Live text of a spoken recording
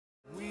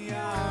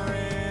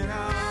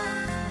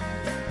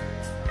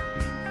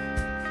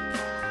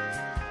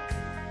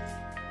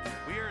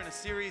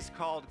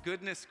called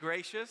Goodness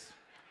Gracious.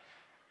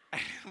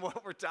 And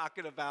what we're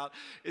talking about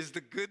is the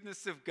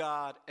goodness of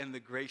God and the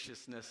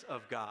graciousness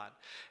of God.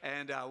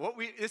 And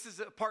this is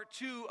a part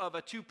 2 of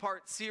a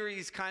 2-part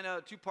series, kind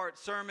of 2-part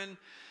sermon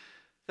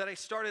that I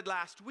started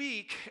last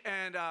week.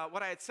 And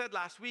what I had said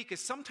last week is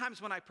sometimes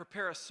when I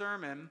prepare a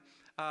sermon,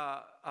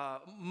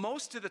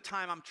 most of the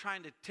time I'm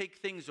trying to take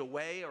things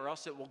away or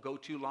else it will go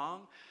too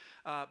long.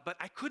 But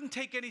I couldn't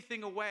take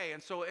anything away.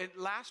 And so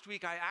last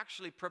week I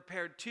actually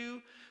prepared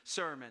 2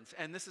 sermons.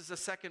 And this is the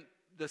second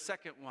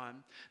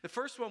one. The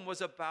first one was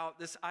about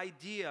this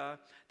idea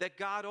that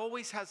God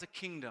always has a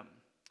kingdom.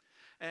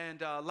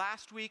 And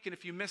last week, and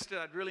if you missed it,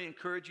 I'd really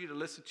encourage you to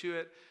listen to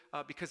it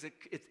because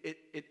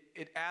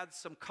it adds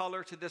some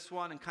color to this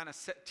one and kind of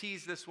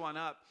tease this one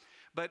up.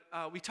 But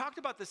we talked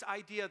about this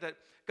idea that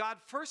God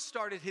first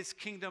started his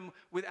kingdom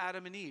with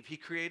Adam and Eve. He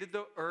created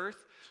the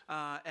earth,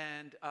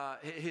 and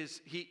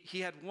he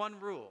had one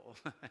rule.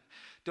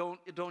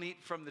 Don't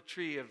eat from the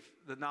tree of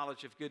the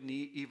knowledge of good and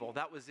evil.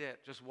 That was it,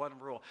 just one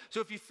rule.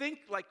 So if you think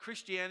like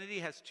Christianity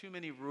has too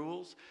many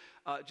rules,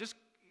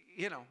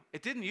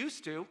 it didn't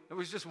used to. It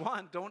was just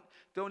one.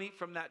 Don't eat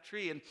from that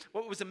tree. And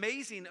what was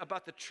amazing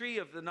about the tree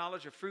of the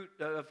knowledge of fruit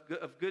of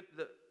good,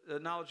 the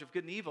knowledge of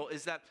good and evil,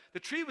 is that the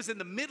tree was in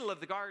the middle of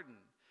the garden.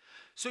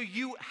 So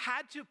you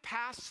had to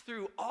pass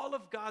through all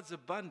of God's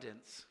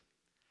abundance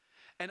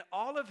and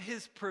all of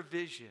his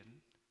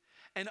provision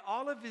and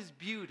all of his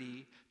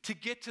beauty to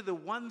get to the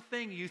one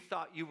thing you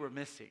thought you were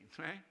missing,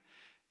 right?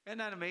 Isn't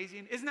that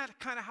amazing? Isn't that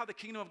kind of how the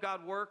kingdom of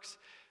God works?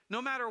 No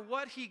matter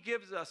what he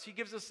gives us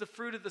the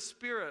fruit of the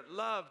Spirit: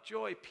 love,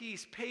 joy,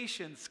 peace,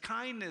 patience,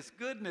 kindness,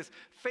 goodness,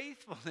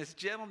 faithfulness,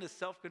 gentleness,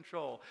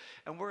 self-control.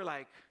 And we're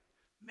like,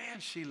 man,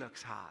 she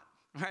looks hot,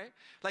 right?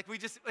 Like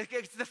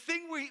it's the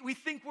thing we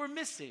think we're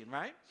missing,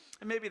 right?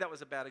 And maybe that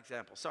was a bad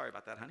example. Sorry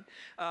about that,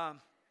 honey.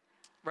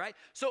 Right?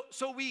 So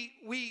we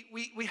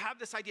have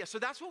this idea. So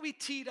that's what we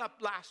teed up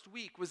last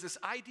week, was this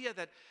idea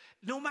that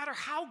no matter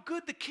how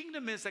good the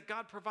kingdom is that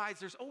God provides,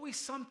 there's always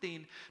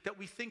something that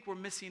we think we're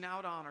missing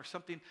out on, or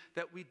something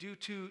that we do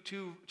to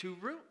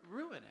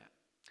ruin it.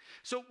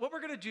 So what we're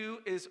going to do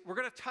is we're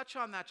going to touch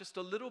on that just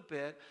a little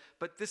bit.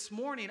 But this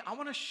morning, I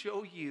want to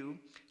show you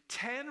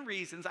 10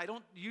 reasons. I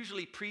don't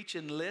usually preach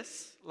in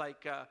lists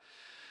like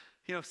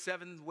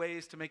 7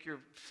 ways to make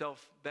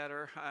yourself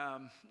better.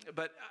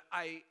 But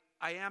I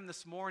am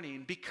this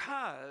morning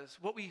because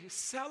what we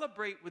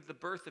celebrate with the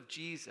birth of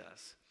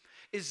Jesus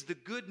is the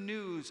good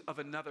news of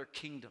another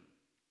kingdom.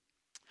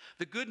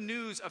 The good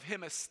news of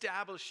him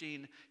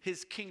establishing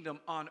his kingdom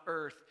on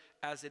earth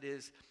as it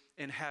is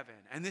in heaven.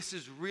 And this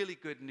is really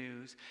good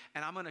news.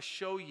 And I'm going to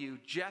show you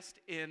just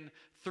in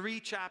 3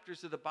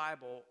 chapters of the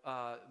Bible,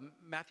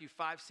 Matthew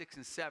 5, 6,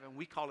 and 7.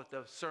 We call it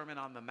the Sermon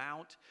on the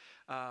Mount,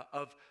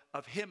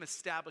 of him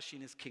establishing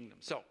his kingdom.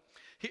 So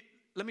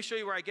let me show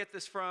you where I get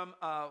this from.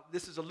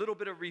 This is a little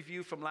bit of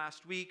review from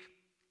last week.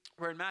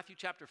 We're in Matthew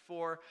chapter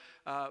 4,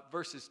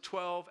 verses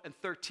 12 and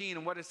 13.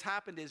 And what has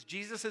happened is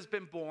Jesus has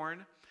been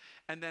born,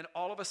 and then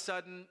all of a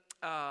sudden,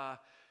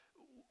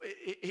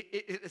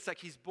 it's like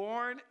he's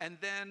born and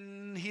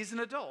then he's an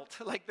adult.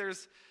 Like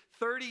there's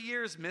 30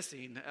 years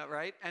missing,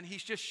 right? And he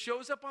just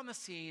shows up on the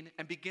scene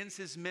and begins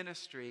his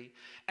ministry.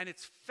 And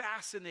it's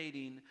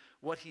fascinating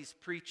what he's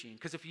preaching.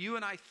 Because if you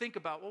and I think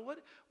about, well,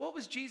 what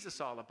was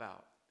Jesus all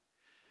about?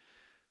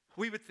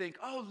 We would think,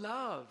 oh,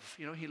 love.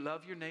 He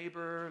loved your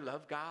neighbor,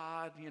 love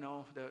God,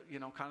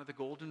 kind of the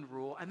golden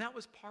rule. And that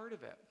was part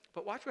of it.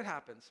 But watch what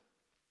happens.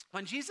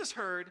 When Jesus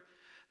heard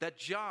that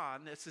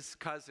John, this is his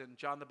cousin,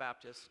 John the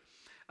Baptist,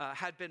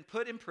 had been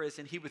put in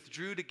prison, he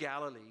withdrew to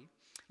Galilee.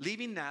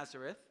 Leaving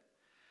Nazareth,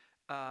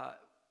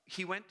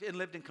 he went and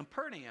lived in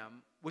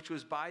Capernaum, which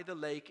was by the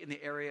lake in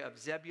the area of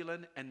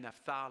Zebulun and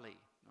Naphtali.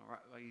 All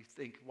right, you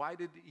think, why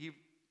did he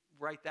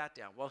write that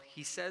down? Well,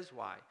 he says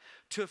why.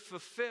 To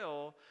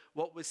fulfill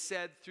what was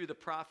said through the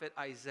prophet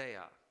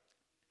Isaiah.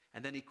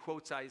 And then he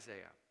quotes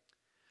Isaiah.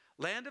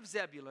 Land of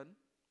Zebulun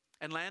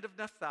and land of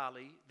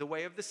Naphtali, the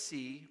way of the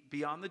sea,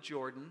 beyond the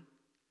Jordan,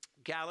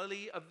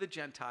 Galilee of the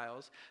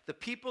Gentiles, the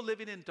people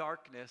living in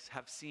darkness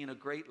have seen a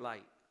great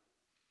light.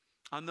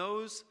 On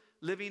those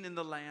living in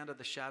the land of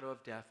the shadow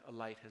of death, a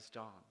light has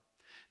dawned.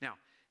 Now,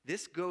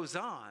 this goes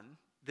on,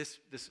 this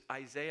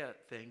Isaiah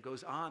thing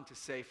goes on to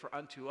say, for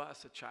unto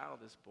us a child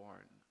is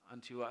born,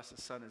 unto us a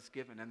son is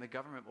given, and the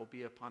government will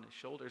be upon his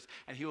shoulders,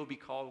 and he will be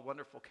called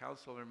Wonderful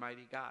Counselor,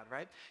 Mighty God,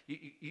 right?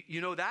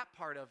 You know that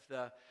part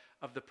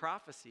of the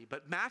prophecy,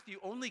 but Matthew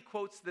only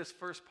quotes this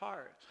first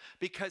part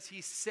because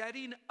he's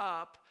setting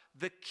up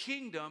the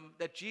kingdom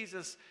that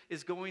Jesus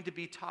is going to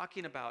be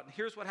talking about. And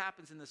here's what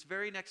happens in this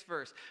very next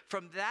verse.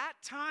 From that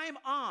time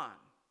on,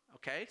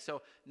 okay,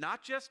 so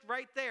not just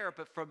right there,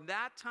 but from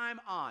that time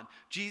on,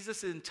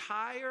 Jesus'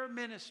 entire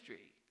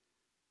ministry,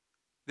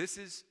 this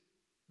is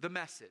the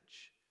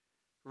message.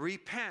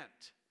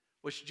 Repent,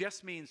 which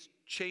just means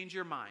change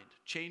your mind,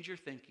 change your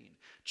thinking,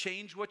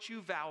 change what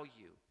you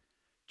value,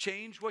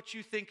 change what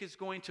you think is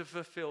going to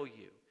fulfill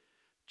you.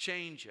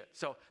 Change it.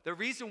 So the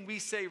reason we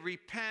say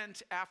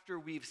repent after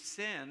we've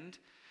sinned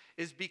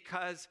is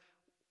because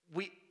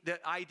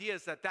the idea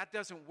is that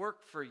doesn't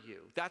work for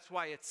you. That's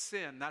why it's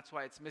sin. That's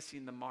why it's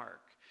missing the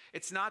mark.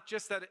 It's not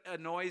just that it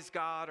annoys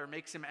God or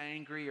makes him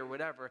angry or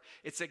whatever.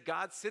 It's that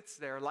God sits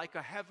there like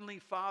a heavenly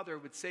father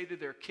would say to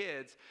their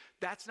kids,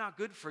 that's not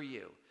good for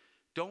you.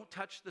 Don't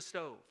touch the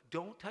stove.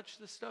 Don't touch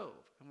the stove.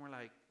 And we're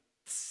like,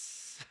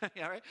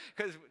 yeah, right?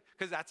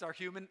 Because that's our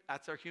human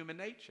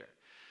nature.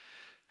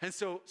 And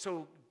so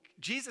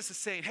Jesus is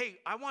saying, hey,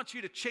 I want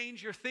you to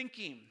change your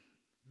thinking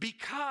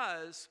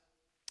because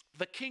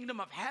the kingdom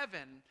of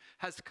heaven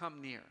has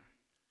come near.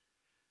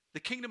 The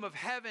kingdom of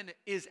heaven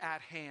is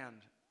at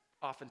hand,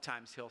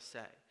 oftentimes he'll say.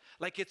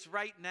 Like it's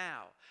right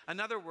now. In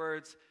other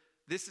words,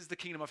 this is the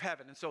kingdom of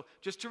heaven. And so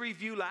just to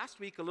review last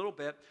week a little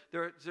bit,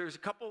 there's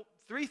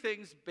three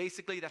things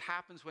basically that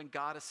happens when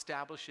God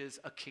establishes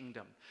a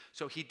kingdom.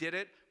 So he did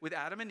it with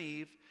Adam and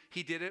Eve.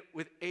 He did it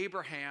with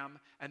Abraham.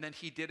 And then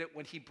he did it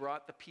when he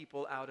brought the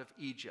people out of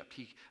Egypt.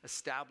 He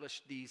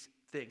established these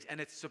things. And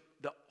it's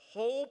the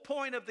whole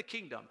point of the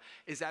kingdom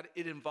is that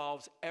it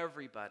involves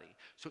everybody.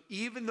 So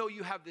even though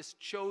you have this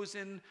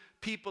chosen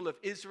people of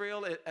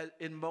Israel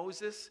in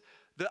Moses,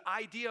 the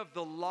idea of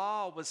the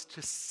law was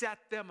to set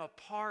them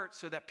apart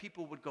so that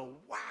people would go,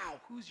 wow,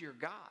 who's your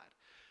God?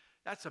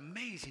 That's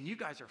amazing. You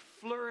guys are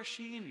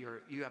flourishing.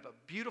 You have a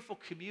beautiful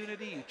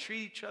community. You treat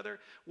each other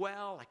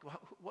well. Like,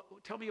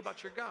 tell me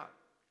about your God.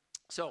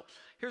 So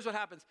here's what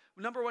happens.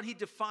 Number one, he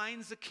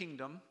defines the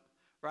kingdom,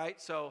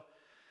 right? So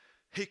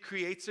he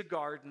creates a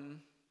garden,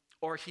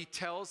 or he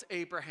tells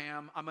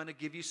Abraham, I'm going to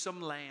give you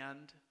some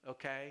land,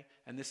 okay?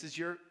 And this is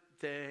your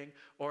thing.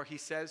 Or he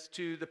says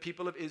to the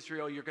people of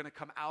Israel, you're going to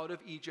come out of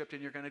Egypt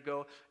and you're going to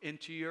go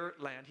into your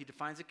land. He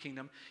defines a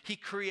kingdom. He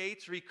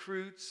creates,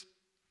 recruits,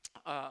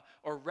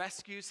 or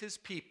rescues his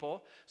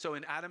people. So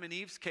in Adam and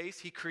Eve's case,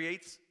 he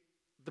creates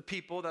the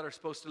people that are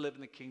supposed to live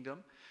in the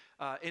kingdom.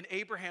 In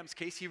Abraham's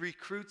case, he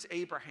recruits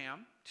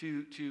Abraham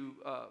to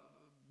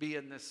be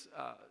in this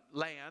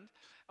land.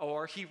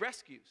 Or he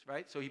rescues,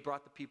 right? So he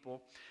brought the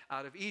people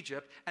out of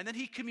Egypt. And then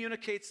he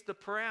communicates the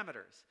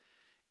parameters.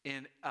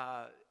 In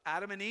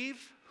Adam and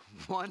Eve,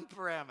 one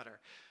parameter.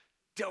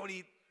 Don't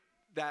eat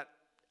that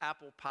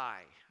apple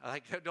pie.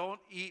 Like, don't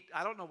eat,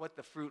 I don't know what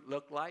the fruit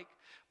looked like,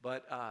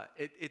 but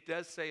it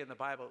does say in the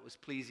Bible it was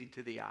pleasing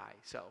to the eye.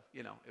 So,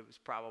 it was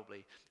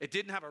probably, it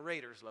didn't have a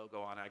Raiders logo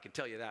on it. I can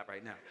tell you that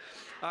right now.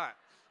 All right.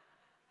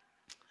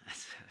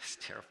 That's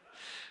terrible.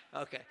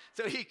 Okay,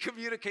 so he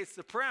communicates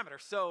the parameter.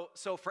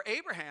 So for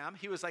Abraham,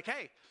 he was like,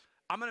 hey,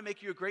 I'm going to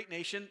make you a great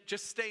nation.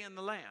 Just stay in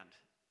the land.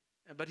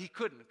 But he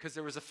couldn't because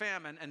there was a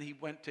famine and he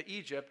went to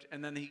Egypt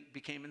and then he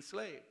became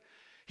enslaved.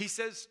 He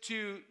says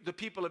to the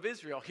people of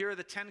Israel, here are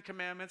the 10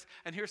 commandments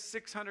and here's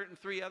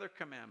 603 other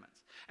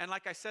commandments. And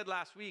like I said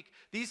last week,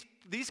 these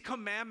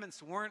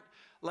commandments weren't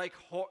like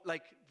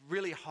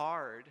really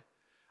hard.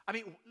 I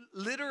mean,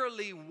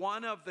 literally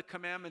one of the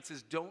commandments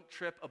is don't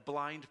trip a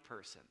blind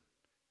person.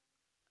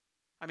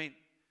 I mean,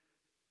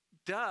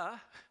 duh.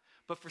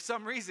 But for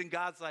some reason,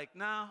 God's like,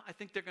 no, I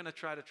think they're going to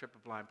try to trip a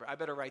blind person. I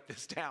better write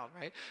this down,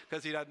 right?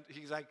 Because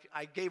he's like,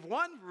 I gave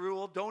one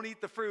rule, don't eat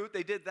the fruit.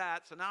 They did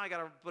that. So now I got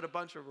to put a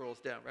bunch of rules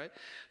down, right?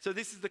 So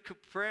this is the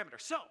parameter.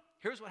 So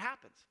here's what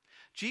happens.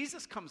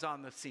 Jesus comes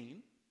on the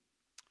scene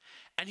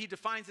and he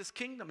defines his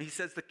kingdom. He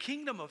says the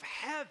kingdom of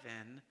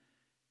heaven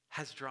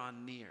has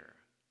drawn near.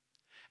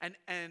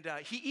 And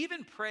he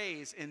even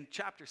prays in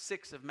chapter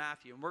 6 of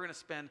Matthew, and we're going to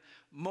spend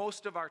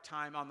most of our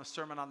time on the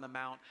Sermon on the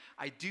Mount.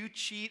 I do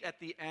cheat at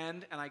the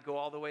end, and I go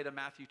all the way to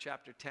Matthew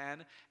chapter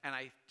 10, and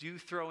I do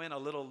throw in a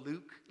little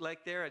Luke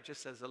like there. It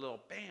just says a little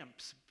bam,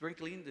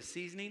 sprinkling the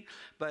seasoning.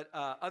 But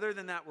other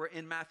than that, we're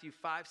in Matthew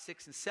 5,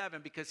 6, and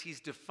 7 because he's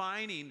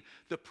defining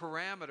the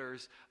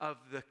parameters of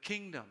the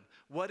kingdom.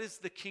 What does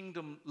the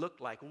kingdom look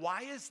like?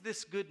 Why is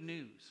this good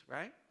news,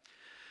 right?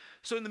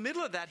 So in the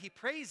middle of that, he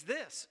prays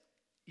this.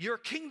 Your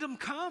kingdom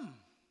come,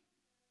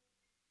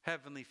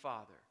 Heavenly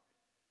Father.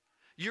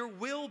 Your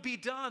will be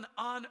done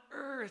on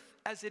earth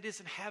as it is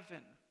in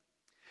heaven.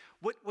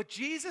 What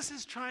Jesus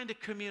is trying to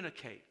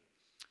communicate,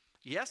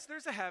 yes,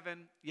 there's a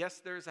heaven,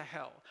 yes, there's a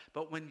hell.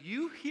 But when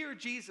you hear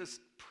Jesus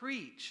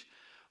preach,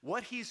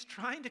 what he's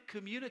trying to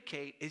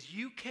communicate is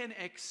you can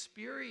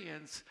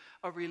experience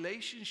a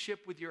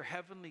relationship with your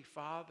Heavenly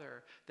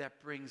Father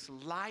that brings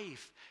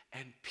life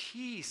and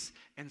peace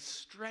and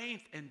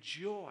strength and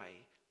joy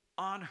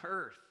on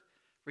earth,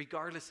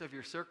 regardless of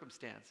your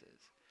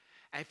circumstances.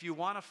 And if you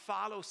want to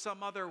follow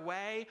some other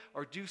way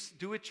or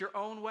do it your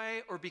own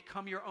way or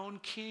become your own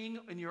king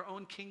in your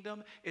own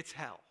kingdom, it's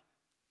hell.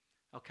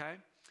 Okay?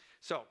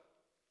 So,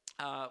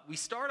 we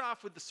start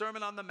off with the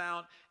Sermon on the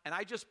Mount, and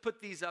I just put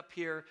these up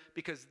here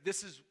because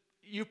this is,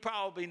 you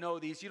probably know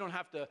these. You don't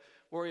have to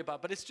worry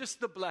about, but it's just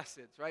the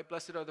blesseds, right?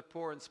 Blessed are the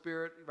poor in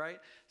spirit, right?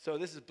 So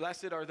this is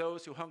blessed are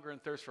those who hunger and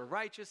thirst for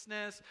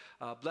righteousness.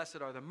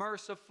 Blessed are the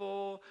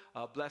merciful.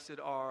 Blessed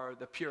are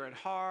the pure in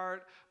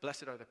heart.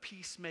 Blessed are the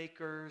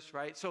peacemakers,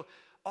 right? So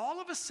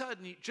all of a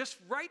sudden, just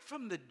right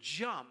from the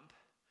jump,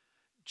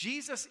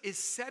 Jesus is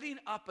setting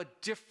up a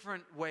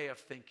different way of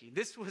thinking.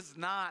 This was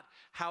not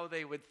how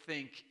they would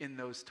think in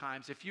those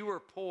times. If you were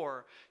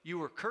poor, you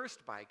were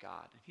cursed by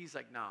God. And he's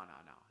like, no.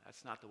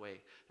 That's not the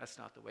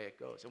way it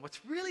goes. And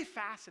what's really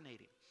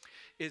fascinating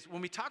is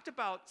when we talked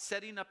about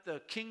setting up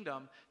the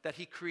kingdom that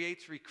he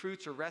creates,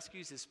 recruits, or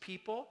rescues his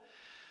people,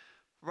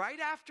 right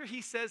after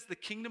he says the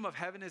kingdom of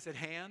heaven is at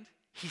hand,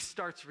 he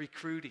starts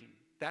recruiting.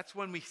 That's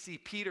when we see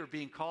Peter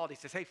being called. He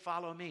says, hey,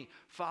 follow me,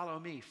 follow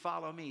me,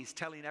 follow me. He's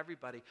telling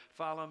everybody,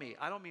 follow me.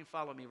 I don't mean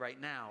follow me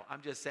right now.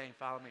 I'm just saying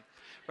follow me,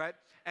 right?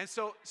 And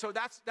so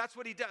that's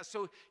what he does.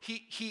 So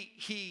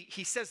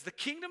he says the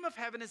kingdom of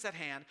heaven is at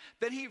hand.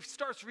 Then he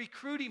starts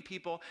recruiting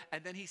people,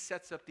 and then he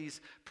sets up these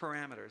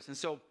parameters. And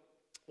so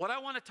what I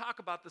want to talk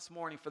about this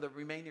morning for the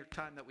remaining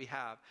time that we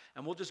have,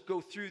 and we'll just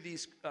go through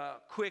these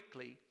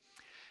quickly,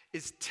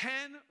 is 10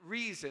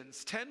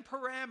 reasons, 10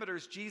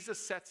 parameters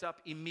Jesus sets up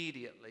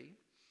immediately,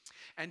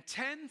 and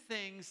 10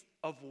 things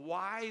of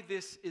why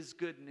this is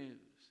good news.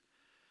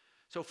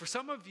 So for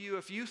some of you,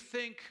 if you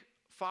think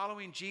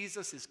following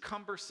Jesus is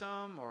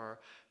cumbersome, or,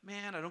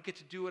 man, I don't get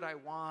to do what I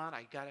want,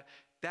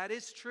 that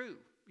is true.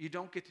 You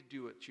don't get to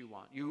do what you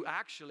want. You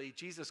actually,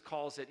 Jesus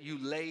calls it, you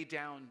lay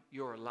down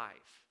your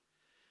life.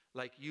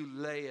 Like you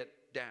lay it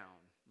down.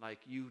 Like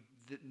you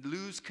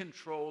lose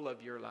control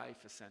of your life,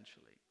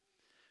 essentially,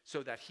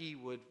 so that he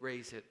would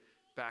raise it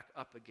back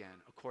up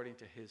again according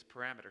to his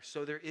parameters.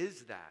 So there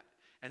is that.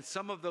 And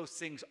some of those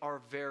things are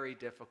very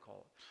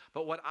difficult.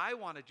 But what I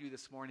want to do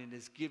this morning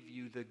is give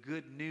you the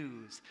good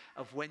news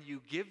of when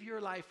you give your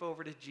life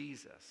over to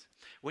Jesus,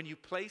 when you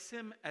place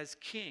him as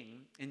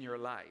king in your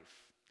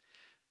life,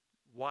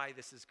 why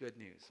this is good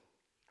news.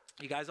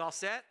 You guys all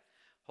set?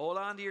 Hold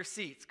on to your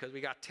seats because we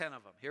got 10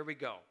 of them. Here we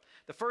go.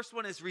 The first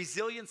one is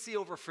resiliency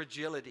over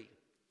fragility.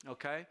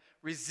 Okay?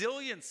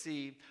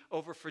 Resiliency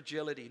over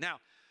fragility. Now,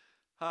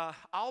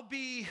 I'll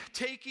be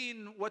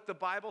taking what the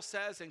Bible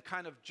says and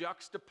kind of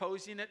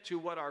juxtaposing it to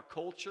what our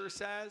culture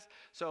says.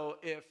 So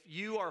if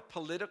you are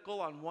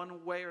political on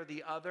one way or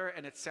the other,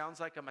 and it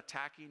sounds like I'm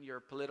attacking your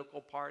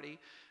political party,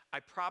 I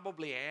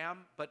probably am,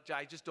 but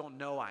I just don't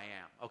know I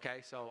am,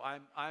 okay? So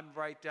I'm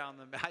right down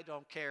I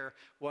don't care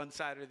one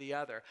side or the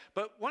other.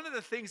 But one of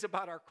the things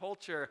about our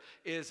culture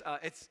is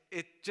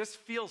it just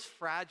feels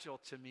fragile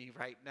to me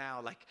right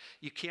now. Like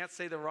you can't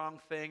say the wrong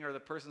thing or the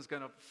person's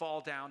going to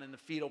fall down in the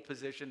fetal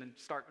position and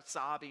start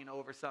sobbing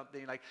over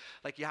something.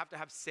 Like you have to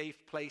have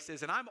safe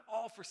places, and I'm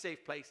all for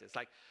safe places.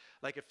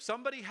 Like if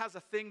somebody has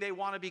a thing they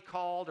want to be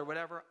called or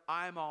whatever,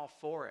 I'm all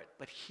for it.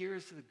 But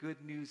here's the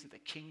good news of the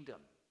kingdom.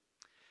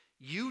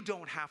 You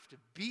don't have to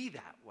be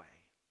that way.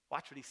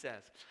 Watch what he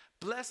says.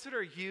 Blessed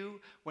are you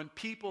when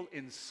people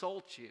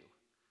insult you.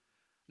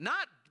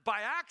 Not by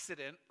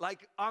accident,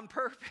 like on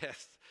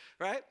purpose,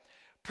 right?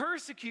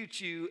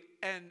 Persecute you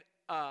and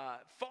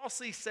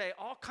falsely say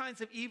all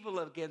kinds of evil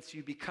against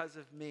you because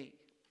of me.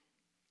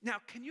 Now,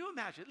 can you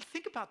imagine?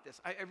 Think about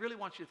this. I really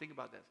want you to think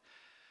about this.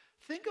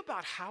 Think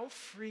about how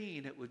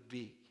freeing it would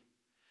be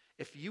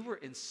if you were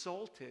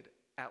insulted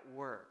at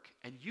work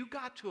and you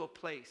got to a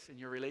place in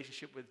your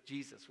relationship with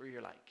Jesus where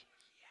you're like,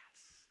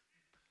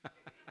 yes.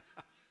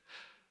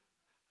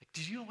 Like,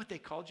 did you know what they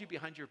called you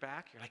behind your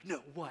back? You're like,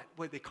 no, what?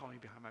 What did they call me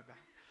behind my back?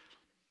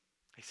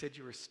 I said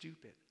you were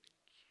stupid.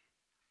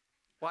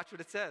 Watch what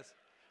it says.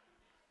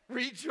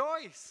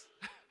 Rejoice.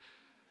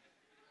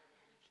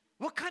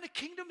 What kind of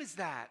kingdom is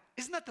that?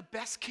 Isn't that the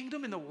best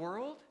kingdom in the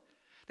world?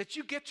 That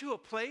you get to a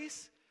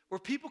place where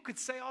people could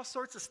say all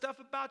sorts of stuff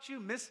about you,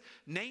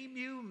 misname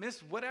you,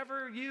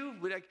 whatever you,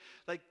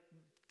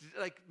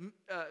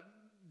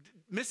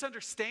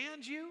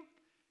 misunderstand you,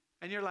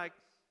 and you're like,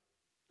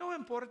 no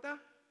importa,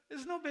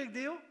 it's no big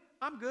deal,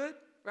 I'm good,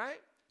 right?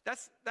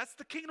 That's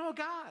the kingdom of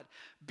God.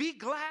 Be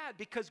glad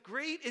because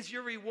great is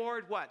your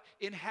reward, what?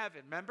 In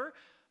heaven, remember?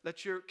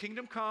 Let your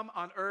kingdom come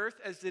on earth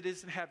as it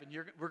is in heaven.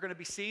 We're going to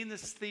be seeing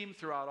this theme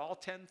throughout all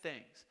 10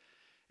 things.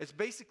 It's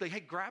basically,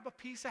 hey, grab a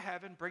piece of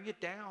heaven, bring it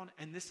down,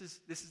 and this is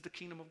the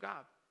kingdom of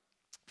God.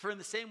 For in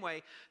the same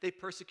way, they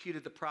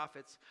persecuted the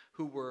prophets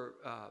who were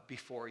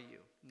before you,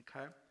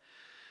 okay?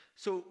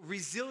 So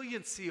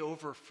resiliency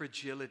over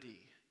fragility.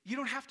 You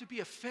don't have to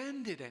be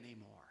offended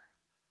anymore.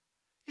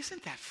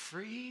 Isn't that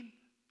freeing?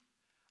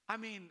 I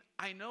mean,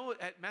 I know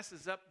it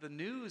messes up the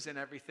news and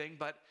everything,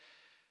 but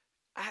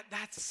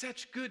that's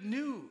such good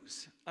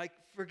news. Like,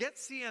 forget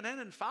CNN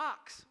and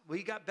Fox.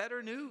 We got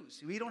better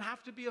news. We don't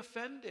have to be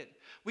offended.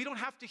 We don't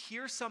have to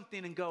hear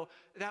something and go,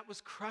 that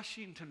was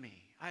crushing to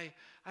me. I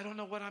don't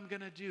know what I'm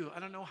going to do. I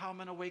don't know how I'm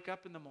going to wake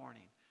up in the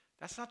morning.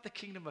 That's not the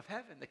kingdom of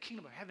heaven. The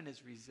kingdom of heaven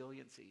is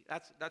resiliency.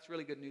 That's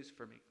really good news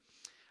for me.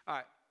 All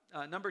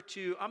right, number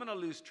 2, I'm going to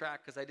lose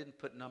track because I didn't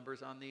put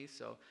numbers on these,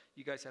 so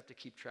you guys have to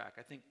keep track.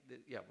 I think,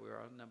 we're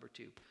on number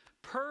 2.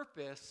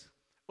 Purpose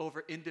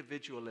over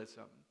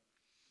individualism.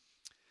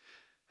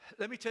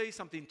 Let me tell you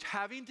something.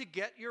 Having to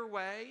get your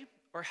way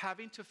or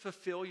having to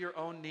fulfill your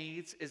own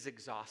needs is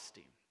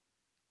exhausting.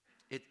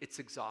 It's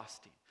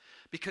exhausting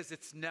because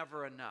it's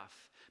never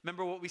enough.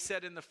 Remember what we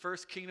said in the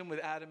first kingdom with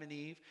Adam and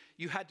Eve?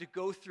 You had to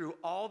go through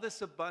all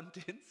this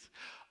abundance,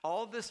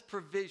 all this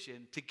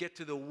provision to get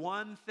to the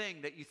one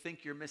thing that you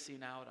think you're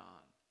missing out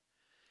on.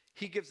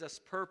 He gives us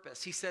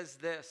purpose. He says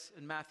this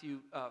in Matthew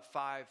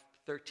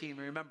 5:13.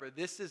 Remember,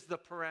 this is the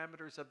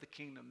parameters of the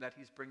kingdom that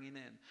he's bringing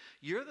in.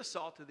 You're the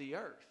salt of the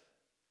earth.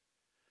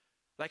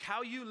 Like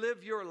how you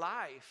live your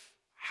life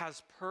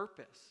has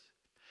purpose.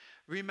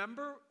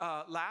 Remember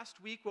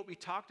last week what we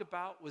talked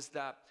about was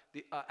that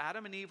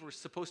Adam and Eve were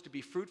supposed to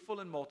be fruitful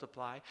and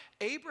multiply.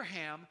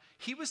 Abraham,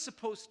 he was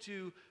supposed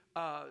to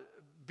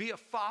be a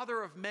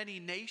father of many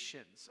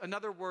nations. In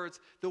other words,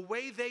 the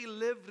way they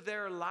lived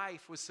their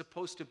life was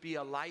supposed to be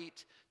a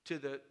light to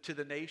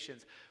the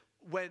nations.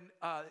 When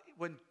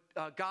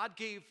God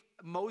gave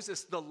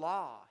Moses the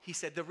law, he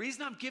said, the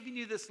reason I'm giving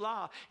you this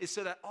law is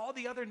so that all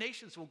the other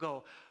nations will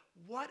go,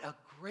 what a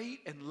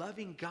great and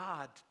loving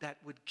God that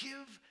would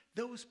give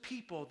those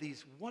people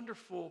these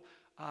wonderful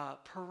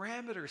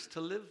parameters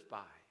to live by.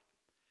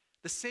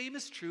 The same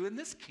is true in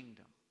this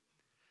kingdom.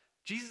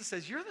 Jesus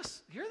says, you're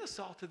the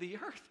salt of the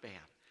earth, man.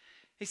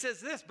 He says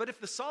this, but if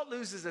the salt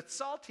loses its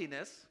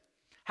saltiness,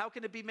 how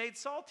can it be made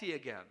salty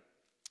again?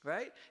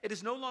 Right? It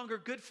is no longer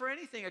good for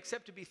anything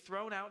except to be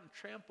thrown out and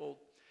trampled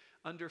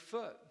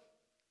underfoot.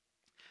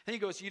 And he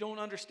goes, you don't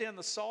understand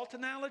the salt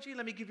analogy?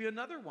 Let me give you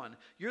another one.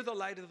 You're the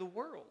light of the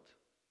world.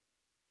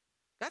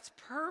 That's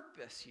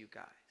purpose, you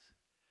guys.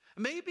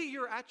 Maybe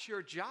you're at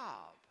your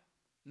job,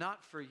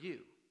 not for you.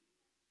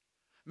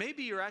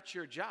 Maybe you're at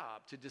your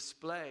job to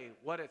display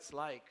what it's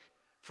like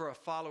for a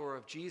follower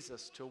of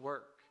Jesus to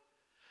work.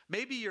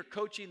 Maybe you're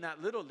coaching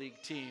that little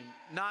league team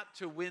not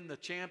to win the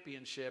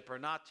championship or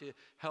not to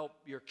help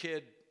your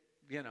kid,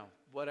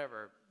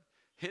 whatever,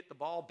 hit the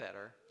ball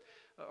better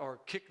or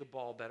kick the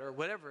ball better,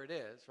 whatever it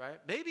is, right?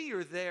 Maybe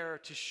you're there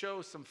to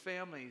show some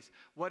families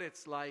what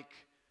it's like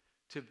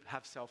to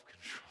have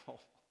self-control,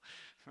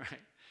 right?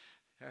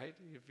 Right?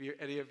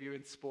 Any of you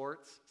in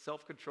sports,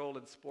 self-control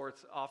in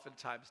sports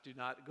oftentimes do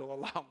not go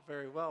along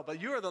very well. But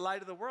you are the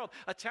light of the world.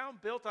 A town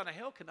built on a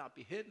hill cannot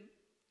be hidden,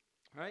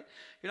 right?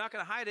 You're not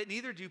going to hide it.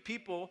 Neither do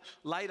people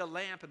light a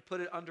lamp and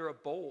put it under a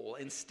bowl.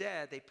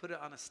 Instead, they put it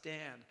on a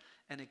stand,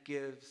 and it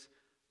gives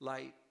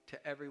light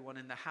to everyone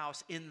in the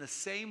house in that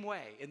same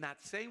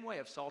way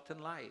of salt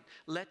and light.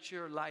 Let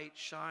your light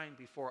shine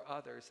before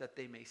others that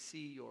they may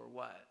see your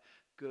what?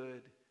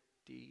 Good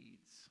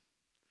deeds.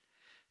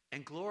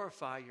 And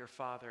glorify your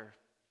Father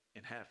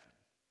in heaven.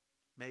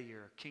 May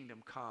your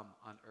kingdom come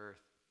on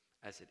earth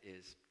as it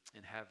is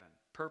in heaven.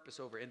 Purpose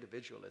over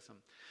individualism.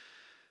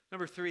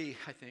 Number 3,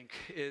 I think,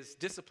 is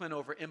discipline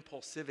over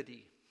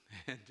impulsivity.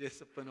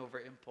 Discipline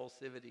over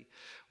impulsivity.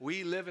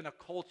 We live in a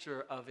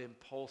culture of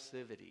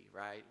impulsivity,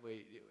 right?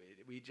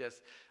 We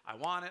just, I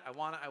want it.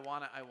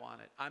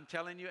 I'm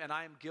telling you, and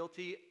I am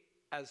guilty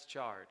as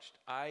charged.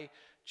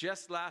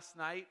 Just last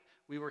night,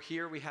 we were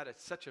here, we had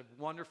such a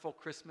wonderful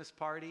Christmas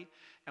party,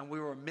 and we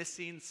were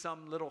missing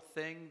some little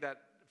thing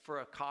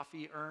for a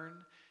coffee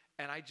urn,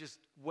 and I just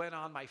went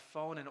on my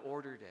phone and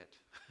ordered it.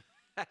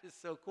 That is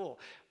so cool.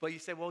 But you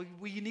say, well,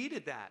 you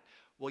needed that.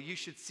 Well, you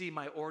should see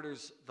my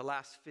orders, the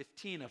last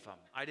 15 of them.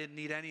 I didn't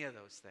need any of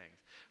those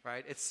things,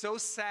 right? It's so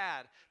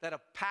sad that a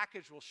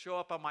package will show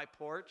up on my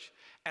porch,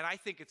 and I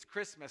think it's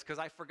Christmas because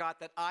I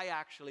forgot that I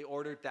actually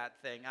ordered that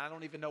thing. I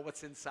don't even know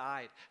what's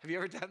inside. Have you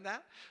ever done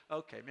that?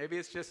 Okay, maybe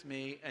it's just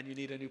me, and you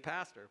need a new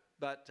pastor.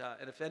 But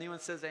and if anyone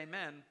says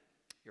amen,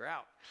 you're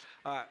out.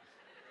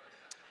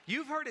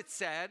 You've heard it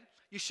said,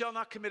 you shall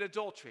not commit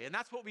adultery. And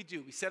that's what we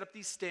do. We set up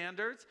these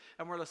standards,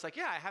 and we're just like,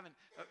 yeah, I haven't,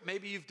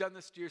 maybe you've done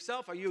this to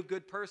yourself. Are you a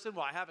good person?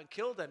 Well, I haven't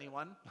killed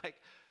anyone. Like,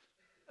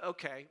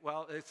 okay,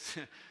 well, it's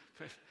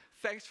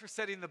thanks for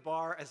setting the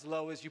bar as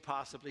low as you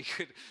possibly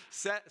could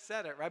set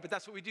it, right? But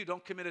that's what we do.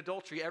 Don't commit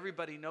adultery.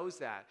 Everybody knows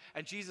that.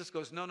 And Jesus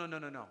goes, no.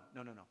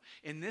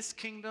 In this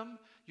kingdom,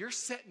 you're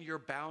setting your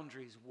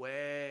boundaries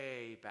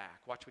way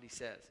back. Watch what he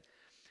says.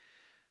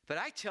 But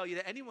I tell you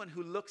that anyone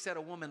who looks at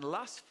a woman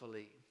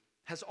lustfully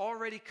has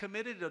already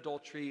committed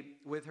adultery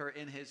with her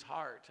in his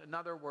heart. In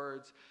other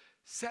words,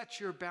 set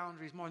your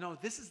boundaries more. No,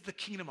 this is the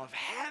kingdom of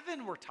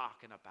heaven we're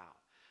talking about.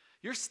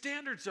 Your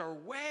standards are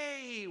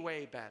way,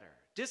 way better.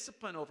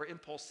 Discipline over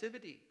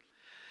impulsivity.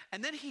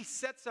 And then he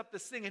sets up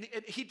this thing, and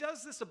he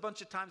does this a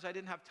bunch of times. I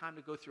didn't have time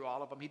to go through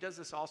all of them. He does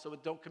this also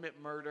with don't commit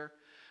murder,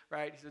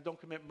 right? He said, don't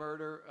commit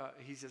murder.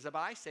 He says, but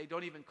I say,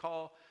 don't even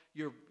call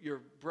your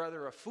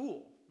brother a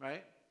fool,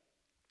 right?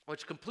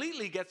 Which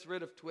completely gets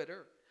rid of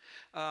Twitter.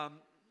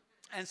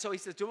 And so he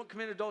says, don't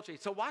commit adultery.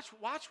 So watch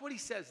what he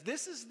says.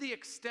 This is the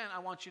extent I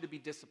want you to be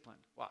disciplined.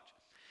 Watch.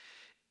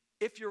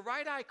 If your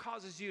right eye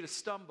causes you to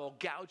stumble,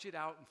 gouge it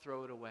out and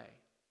throw it away.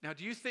 Now,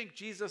 do you think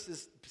Jesus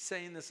is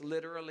saying this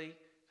literally?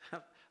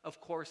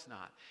 Of course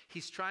not.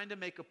 He's trying to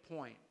make a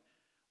point.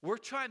 We're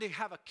trying to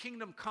have a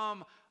kingdom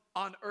come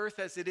on earth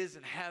as it is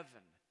in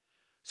heaven.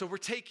 So we're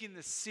taking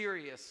this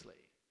seriously.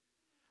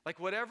 Like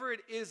whatever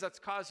it is that's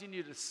causing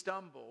you to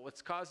stumble,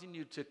 what's causing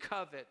you to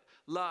covet,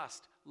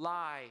 lust,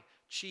 lie,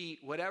 cheat,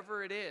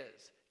 whatever it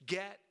is,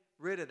 get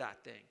rid of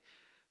that thing.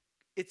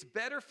 It's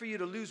better for you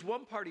to lose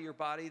one part of your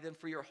body than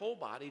for your whole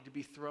body to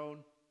be thrown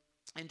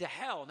into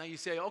hell. Now you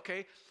say,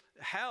 okay,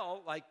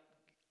 hell, like,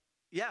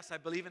 yes, I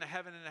believe in a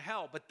heaven and a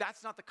hell, but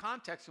that's not the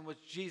context in which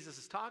Jesus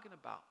is talking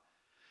about.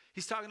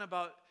 He's talking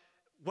about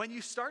when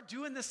you start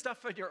doing this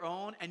stuff on your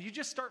own and you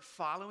just start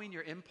following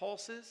your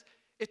impulses,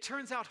 it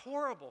turns out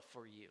horrible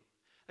for you.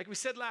 Like we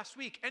said last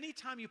week,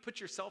 anytime you put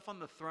yourself on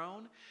the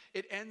throne,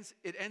 it ends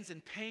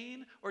in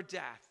pain or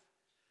death.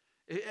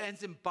 It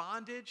ends in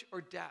bondage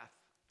or death.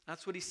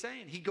 That's what he's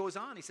saying. He goes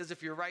on. He says,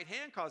 if your right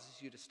hand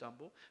causes you to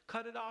stumble,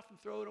 cut it off and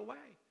throw it away.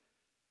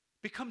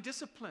 Become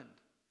disciplined.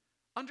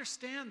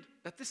 Understand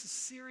that this is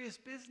serious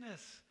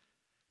business.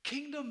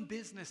 Kingdom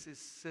business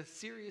is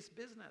serious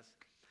business.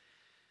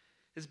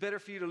 It's better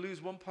for you to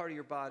lose one part of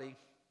your body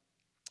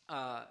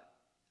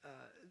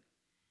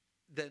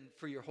than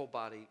for your whole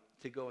body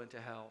to go into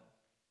hell.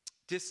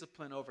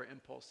 Discipline over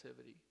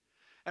impulsivity.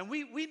 And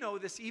we know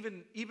this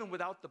even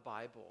without the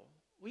Bible.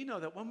 We know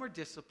that when we're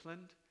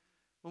disciplined,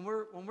 when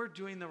we're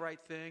doing the right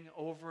thing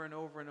over and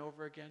over and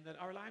over again, that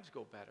our lives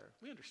go better.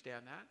 We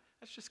understand that.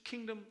 That's just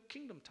kingdom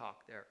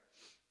talk there.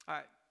 All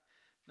right,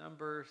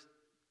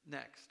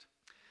 next.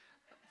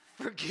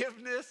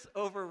 Forgiveness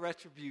over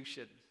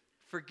retribution.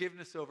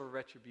 Forgiveness over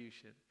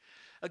retribution.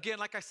 Again,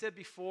 like I said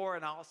before,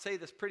 and I'll say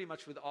this pretty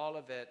much with all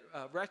of it,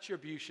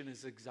 retribution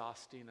is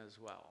exhausting as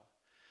well.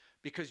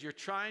 Because you're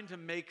trying to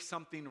make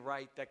something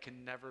right that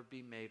can never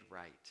be made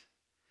right.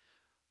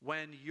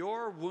 When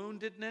your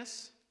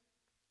woundedness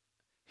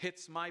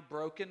hits my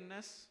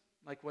brokenness,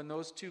 like when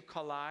those two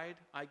collide,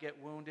 I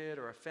get wounded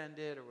or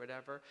offended or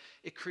whatever,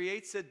 it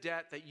creates a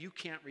debt that you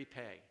can't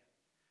repay,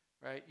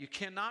 right? You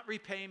cannot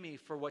repay me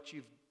for what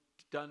you've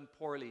done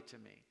poorly to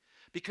me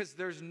because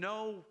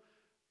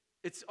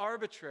it's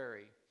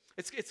arbitrary.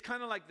 It's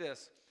kind of like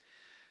this.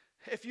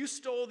 If you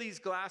stole these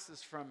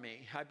glasses from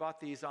me, I bought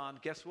these on,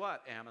 guess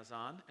what,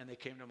 Amazon, and they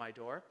came to my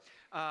door.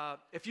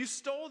 If you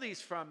stole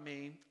these from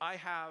me, I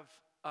have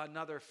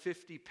another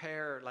 50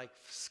 pair like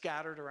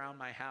scattered around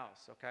my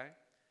house, okay?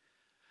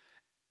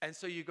 And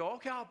so you go,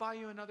 okay, I'll buy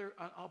you another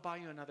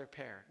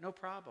pair. No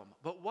problem.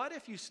 But what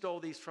if you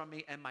stole these from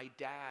me and my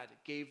dad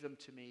gave them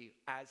to me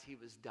as he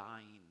was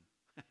dying?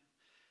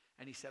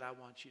 And he said, I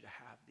want you to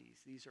have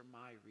these. These are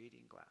my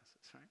reading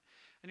glasses, right?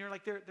 And you're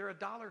like, they're $1.50.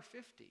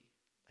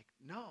 Like,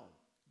 no,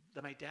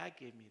 my dad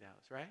gave me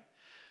those, right?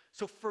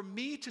 So for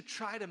me to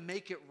try to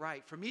make it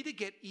right, for me to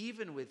get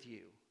even with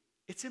you,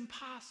 it's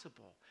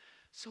impossible.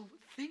 So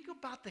think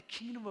about the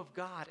kingdom of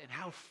God and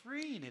how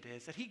freeing it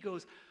is that he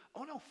goes,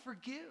 oh no,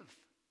 forgive.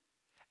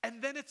 And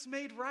then it's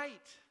made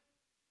right.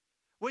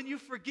 When you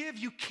forgive,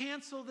 you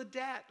cancel the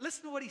debt.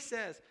 Listen to what he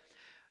says.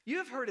 You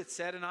have heard it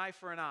said, an eye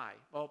for an eye.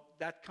 Well,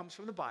 that comes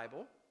from the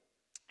Bible.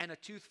 And a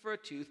tooth for a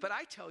tooth. But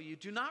I tell you,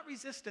 do not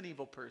resist an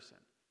evil person.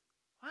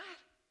 What?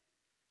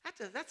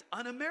 That's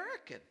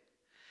un-American.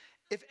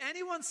 If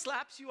anyone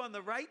slaps you on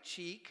the right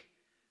cheek,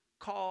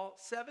 call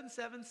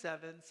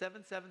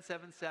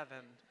 777-7777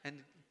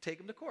 and take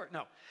them to court.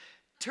 No.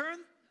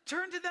 Turn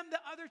to them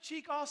the other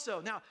cheek also.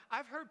 Now,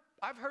 I've heard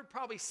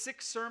probably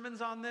 6 sermons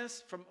on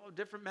this from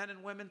different men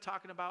and women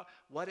talking about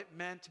what it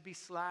meant to be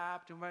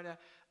slapped and what.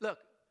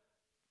 Look,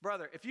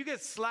 brother, if you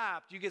get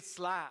slapped, you get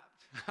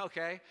slapped,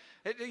 okay?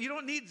 You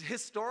don't need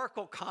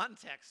historical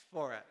context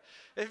for it.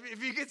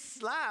 If you get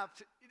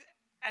slapped,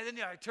 and then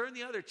I turn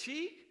the other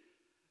cheek,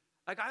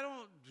 like I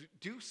don't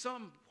do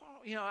some,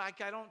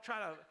 like I don't try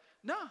to,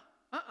 no,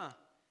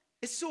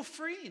 It's so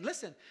freeing.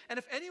 Listen, and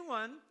if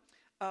anyone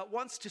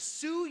wants to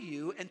sue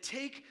you and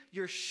take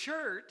your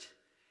shirt,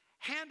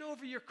 hand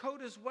over your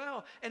coat as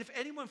well. And if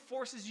anyone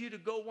forces you to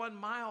go 1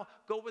 mile,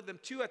 go with them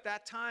too. At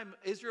that time,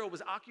 Israel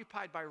was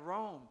occupied by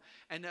Rome.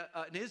 And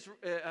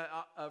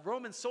a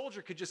Roman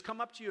soldier could just come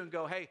up to you and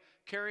go, hey,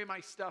 carry my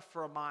stuff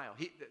for a mile.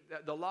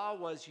 The law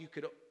was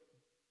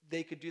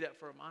they could do that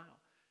for a mile.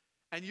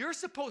 And you're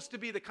supposed to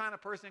be the kind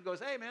of person that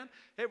goes, hey, man,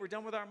 we're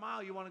done with our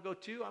mile. You want to go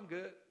too? I'm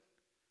good.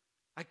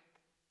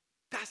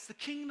 That's the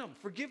kingdom.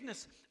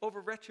 Forgiveness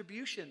over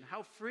retribution.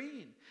 How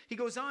freeing. He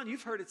goes on,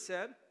 you've heard it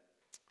said,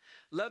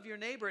 love your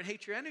neighbor and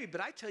hate your enemy. But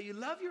I tell you,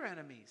 love your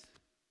enemies.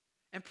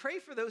 And pray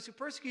for those who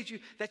persecute you,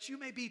 that you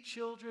may be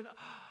children.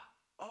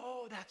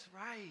 Oh, that's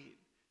right.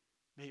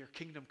 May your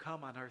kingdom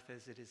come on earth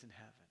as it is in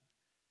heaven.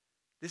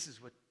 This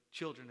is what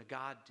children of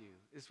God do.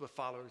 This is what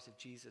followers of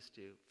Jesus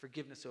do.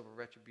 Forgiveness over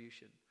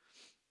retribution.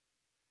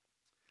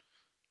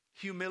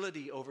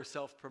 Humility over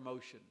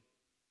self-promotion.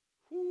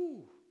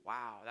 Whoo,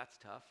 wow, that's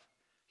tough.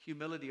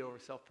 Humility over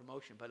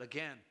self-promotion. But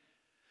again,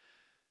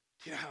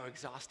 do you know how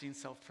exhausting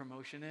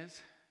self-promotion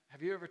is?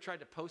 Have you ever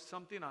tried to post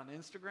something on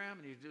Instagram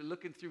and you're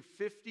looking through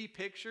 50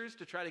 pictures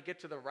to try to get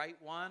to the right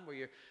one where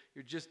you're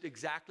just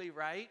exactly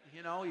right?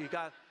 You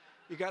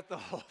got the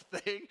whole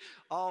thing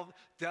all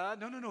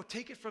done. No,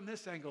 take it from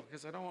this angle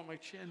because I don't want my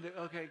chin to,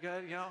 okay,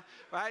 good,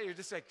 right? You're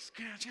just like,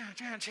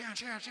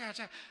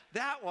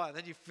 that one.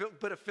 Then you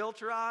put a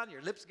filter on,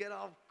 your lips get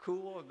all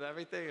cool and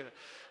everything, and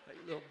like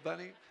a little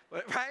bunny,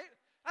 right?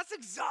 That's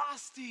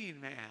exhausting,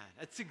 man.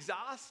 It's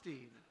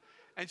exhausting.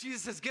 And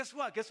Jesus says, guess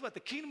what? Guess what? The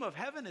kingdom of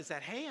heaven is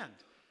at hand.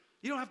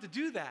 You don't have to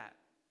do that.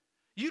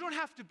 You don't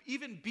have to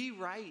even be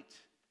right.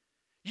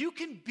 You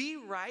can be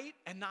right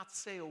and not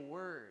say a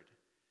word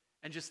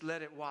and just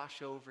let it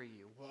wash over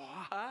you.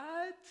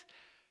 What?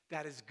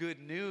 That is good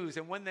news.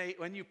 And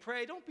when you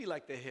pray, don't be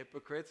like the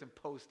hypocrites and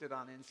post it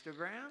on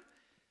Instagram,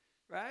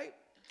 right?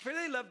 For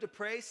they love to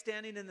pray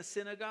standing in the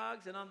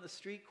synagogues and on the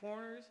street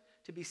corners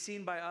to be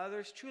seen by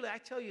others. Truly, I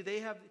tell you, they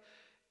have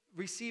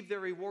received their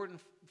reward in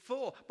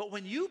full. But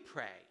when you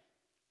pray,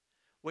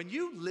 when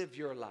you live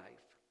your life,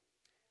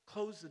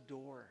 close the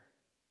door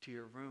to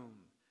your room.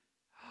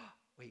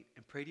 Wait,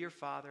 and pray to your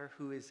Father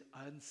who is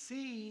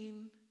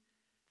unseen.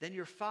 Then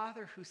your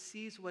Father who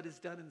sees what is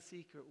done in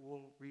secret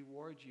will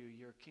reward you.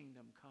 Your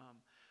kingdom come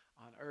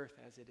on earth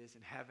as it is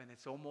in heaven.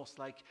 It's almost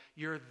like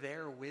you're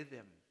there with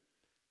him.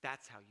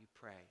 That's how you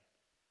pray.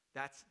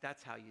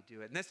 That's how you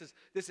do it.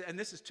 And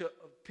this is to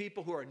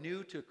people who are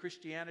new to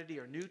Christianity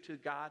or new to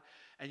God,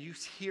 and you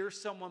hear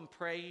someone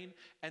praying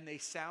and they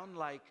sound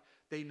like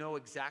they know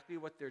exactly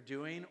what they're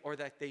doing, or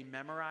that they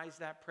memorize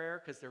that prayer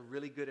because they're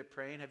really good at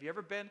praying. Have you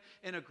ever been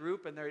in a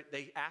group and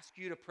they ask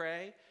you to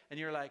pray and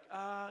you're like,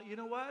 you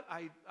know what?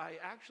 I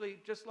actually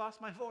just lost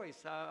my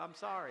voice. I'm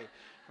sorry,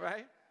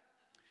 right?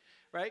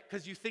 Right?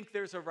 Because you think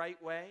there's a right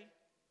way.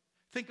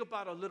 Think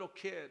about a little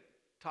kid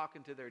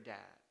talking to their dad.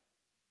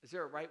 Is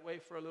there a right way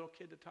for a little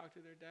kid to talk to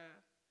their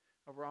dad?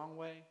 A wrong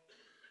way?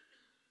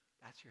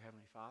 That's your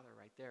Heavenly Father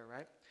right there,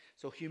 right?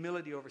 So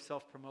humility over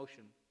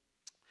self-promotion.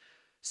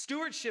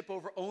 Stewardship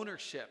over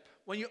ownership.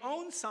 When you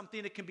own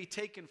something, it can be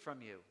taken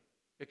from you.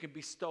 It can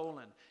be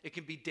stolen. It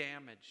can be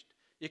damaged.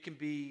 It can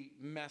be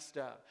messed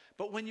up.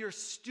 But when you're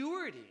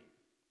stewarding,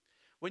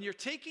 when you're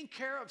taking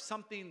care of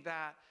something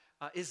that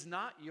is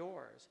not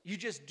yours, you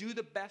just do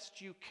the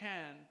best you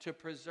can to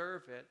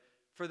preserve it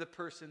for the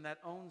person that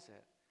owns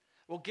it.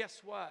 Well,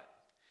 guess what?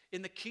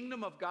 In the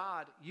kingdom of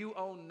God, you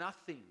own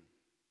nothing.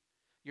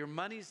 Your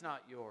money's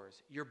not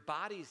yours. Your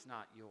body's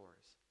not yours.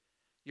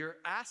 Your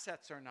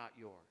assets are not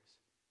yours.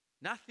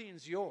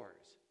 Nothing's yours.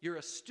 You're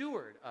a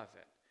steward of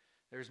it.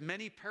 There's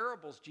many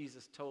parables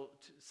Jesus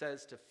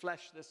says to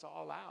flesh this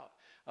all out,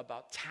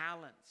 about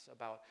talents,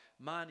 about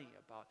money,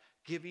 about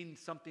giving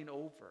something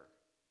over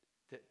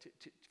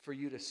for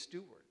you to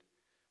steward.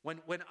 When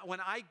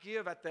I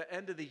give at the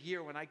end of the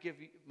year, when I give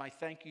my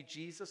thank you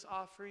Jesus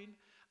offering,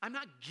 I'm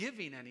not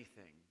giving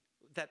anything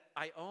that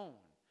I own.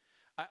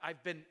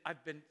 I've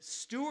been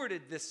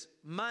stewarded this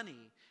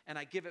money and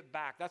I give it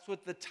back. That's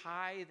what the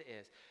tithe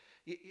is.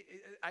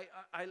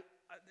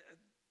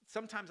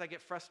 Sometimes I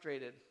get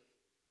frustrated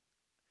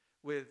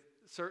with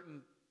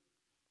certain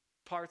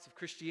parts of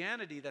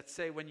Christianity that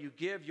say when you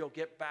give, you'll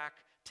get back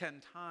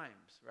 10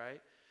 times,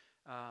 right?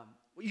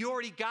 You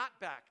already got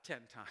back 10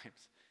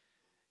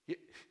 times.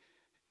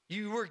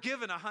 You were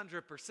given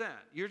 100%.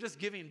 You're just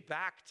giving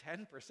back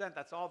 10%.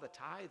 That's all the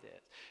tithe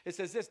is. It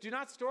says this, do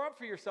not store up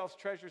for yourselves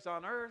treasures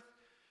on earth,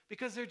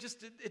 because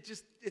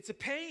it's a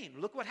pain.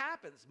 Look what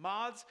happens.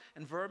 Moths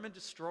and vermin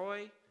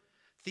destroy.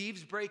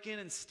 Thieves break in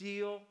and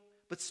steal.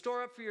 But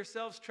store up for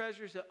yourselves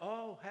treasures at,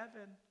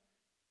 heaven.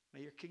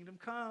 May your kingdom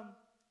come.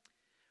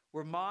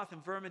 Where moth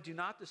and vermin do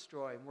not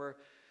destroy, and where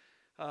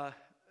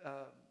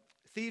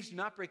thieves do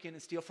not break in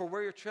and steal. For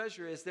where your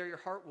treasure is, there your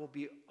heart will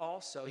be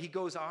also. He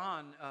goes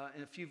on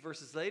in a few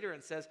verses later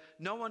and says,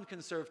 no one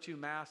can serve two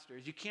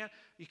masters. You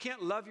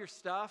can't love your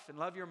stuff and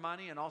love your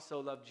money and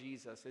also love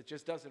Jesus. It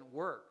just doesn't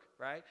work,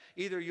 right?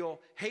 Either you'll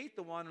hate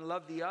the one and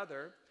love the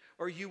other,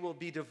 or you will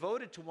be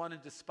devoted to one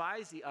and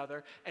despise the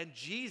other. And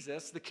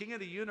Jesus, the King of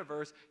the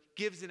universe,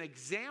 gives an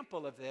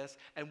example of this.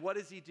 And what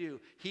does he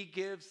do? He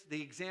gives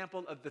the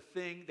example of the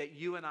thing that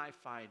you and I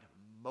find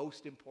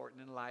most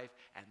important in life,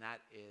 and that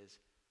is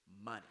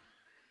money.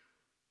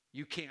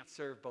 You can't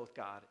serve both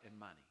God and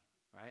money,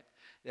 right?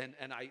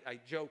 And I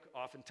joke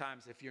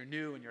oftentimes, if you're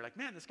new and you're like,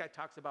 man, this guy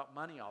talks about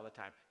money all the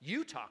time.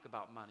 You talk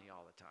about money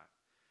all the time,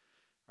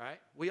 right?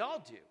 We all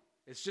do.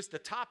 It's just a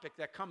topic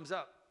that comes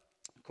up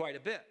quite a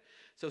bit.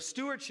 So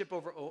stewardship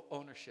over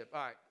ownership.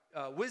 All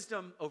right.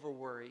 Wisdom over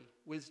worry.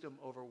 Wisdom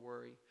over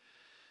worry.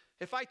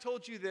 If I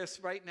told you this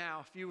right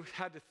now, if you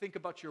had to think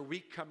about your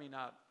week coming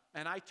up,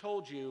 and I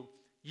told you,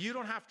 you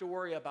don't have to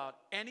worry about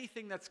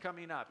anything that's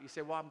coming up. You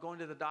say, well, I'm going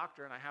to the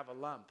doctor and I have a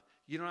lump.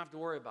 You don't have to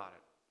worry about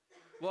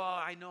it. Well,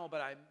 I know,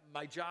 but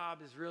my job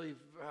is really,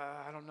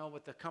 I don't know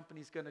what the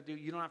company's going to do.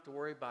 You don't have to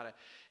worry about it.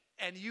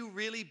 And you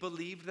really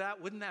believe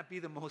that? Wouldn't that be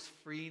the most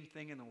freeing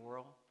thing in the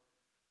world?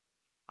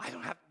 I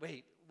don't have,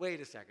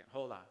 wait a second,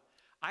 hold on.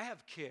 I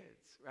have kids,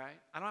 right?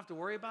 I don't have to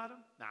worry about them?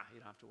 Nah, you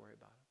don't have to worry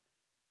about them.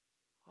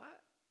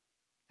 What?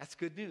 That's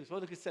good news.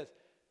 Well, look, it says,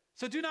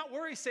 so do not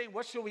worry, saying,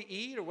 what shall we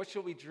eat, or what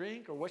shall we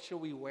drink, or what shall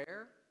we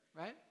wear,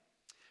 right?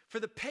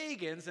 For the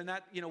pagans, and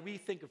that, we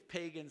think of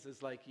pagans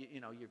as like, you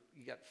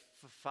got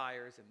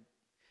fires and,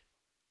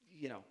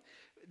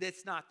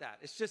 it's not that.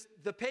 It's just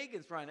the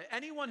pagans run it.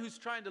 Anyone who's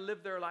trying to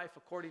live their life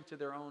according to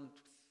their own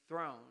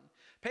throne.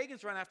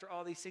 Pagans run after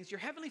all these things. Your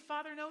heavenly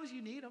Father knows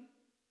you need them.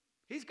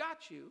 He's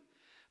got you.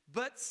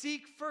 But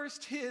seek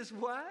first his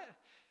what?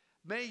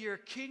 May your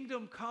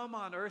kingdom come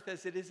on earth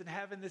as it is in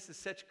heaven. This is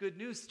such good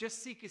news.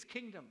 Just seek his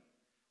kingdom.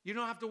 You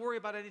don't have to worry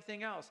about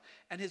anything else.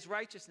 And his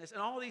righteousness.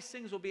 And all these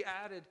things will be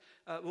added,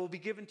 will be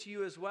given to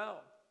you as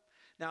well.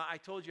 Now, I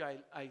told you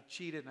I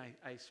cheated and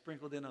I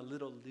sprinkled in a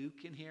little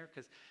Luke in here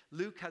because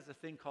Luke has a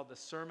thing called the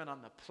Sermon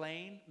on the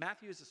Plain.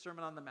 Matthew is the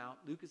Sermon on the Mount.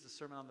 Luke is the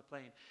Sermon on the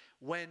Plain.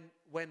 When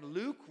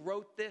Luke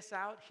wrote this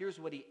out, here's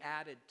what he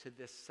added to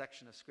this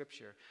section of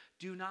Scripture.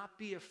 Do not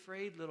be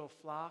afraid, little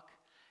flock.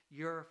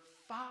 Your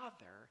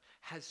Father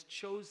has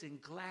chosen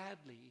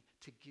gladly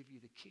to give you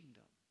the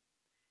kingdom.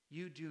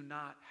 You do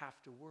not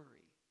have to worry.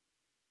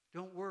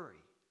 Don't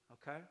worry,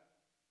 okay?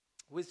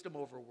 Wisdom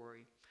over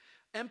worry.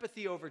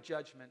 Empathy over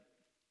judgment.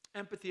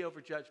 Empathy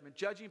over judgment.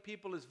 Judging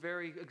people is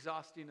very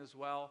exhausting as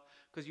well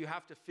because you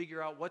have to figure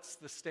out what's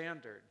the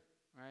standard,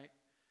 right?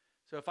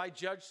 So if I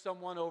judge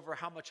someone over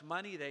how much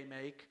money they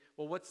make,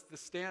 well, what's the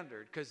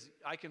standard? Because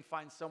I can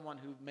find someone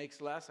who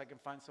makes less, I can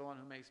find someone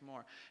who makes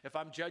more. If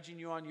I'm judging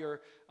you on your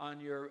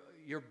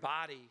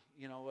body,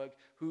 you know, like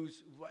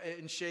who's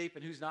in shape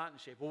and who's not in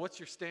shape, well,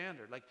 what's your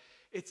standard? Like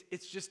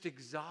it's just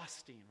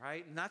exhausting,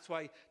 right? And that's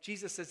why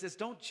Jesus says this: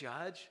 don't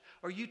judge,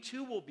 or you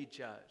too will be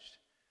judged.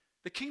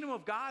 The kingdom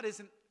of God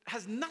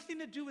has nothing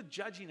to do with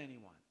judging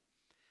anyone.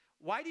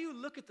 Why do you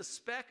look at the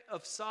speck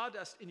of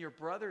sawdust in your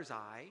brother's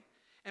eye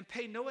and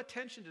pay no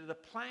attention to the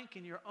plank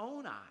in your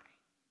own eye?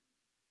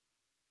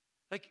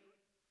 Like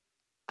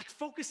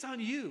focus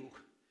on you.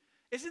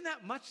 Isn't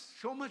that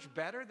so much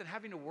better than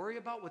having to worry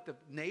about what the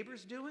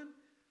neighbor's doing?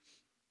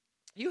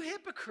 You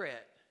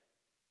hypocrite.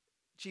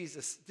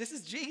 Jesus, this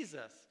is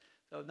Jesus,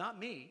 so not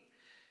me.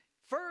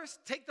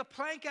 First, take the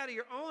plank out of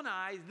your own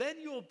eye, then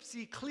you'll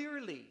see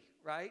clearly,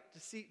 right?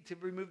 To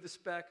remove the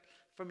speck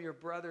from your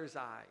brother's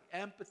eye.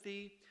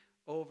 Empathy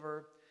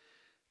over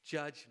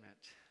judgment.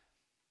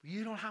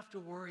 You don't have to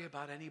worry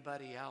about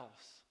anybody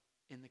else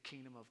in the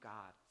kingdom of God.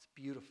 It's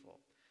beautiful.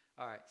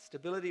 All right,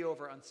 stability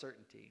over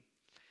uncertainty.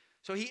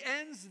 So he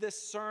ends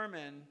this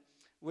sermon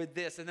with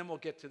this, and then we'll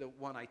get to the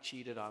one I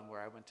cheated on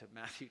where I went to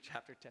Matthew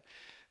chapter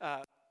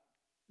 10.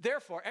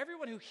 Therefore,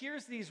 everyone who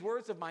hears these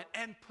words of mine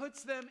and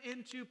puts them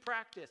into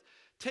practice,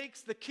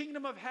 takes the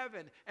kingdom of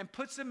heaven and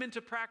puts them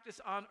into practice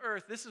on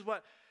earth. This is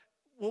what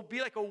will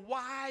be like a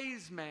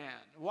wise man,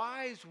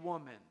 wise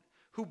woman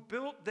who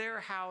built their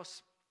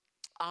house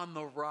on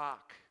the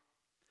rock.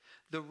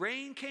 The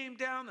rain came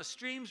down, the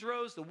streams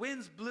rose, the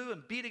winds blew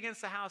and beat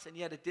against the house, and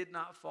yet it did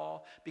not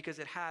fall because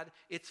it had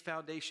its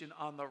foundation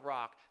on the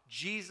rock.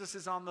 Jesus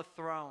is on the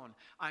throne.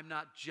 I'm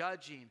not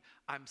judging.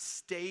 I'm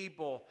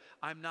stable.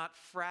 I'm not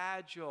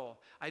fragile.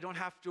 I don't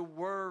have to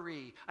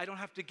worry. I don't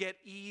have to get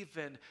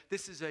even.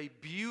 This is a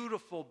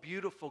beautiful,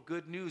 beautiful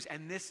good news,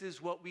 and this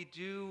is what we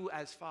do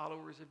as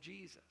followers of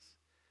Jesus.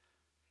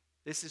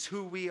 This is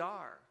who we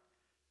are.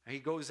 And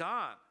he goes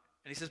on.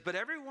 And he says, but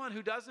everyone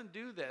who doesn't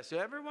do this, so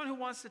everyone who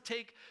wants to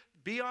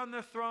be on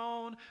the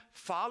throne,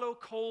 follow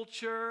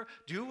culture,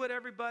 do what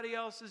everybody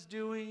else is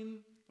doing,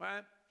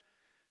 right?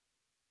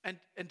 And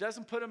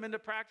doesn't put them into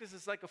practice,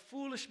 is like a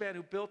foolish man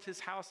who built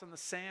his house on the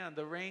sand.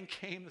 The rain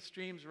came, the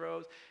streams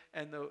rose,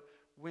 and the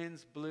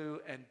winds blew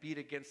and beat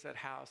against that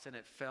house, and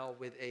it fell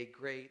with a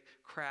great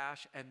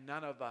crash. And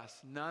none of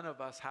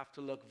us have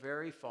to look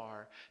very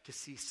far to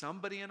see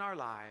somebody in our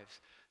lives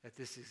that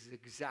this is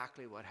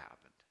exactly what happened.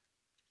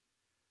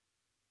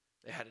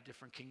 They had a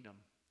different kingdom,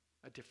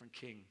 a different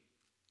king.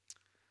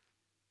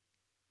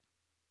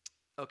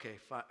 Okay,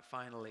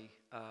 finally,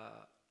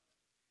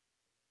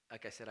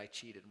 like I said, I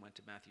cheated and went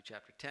to Matthew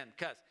chapter 10.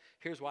 Because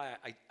here's why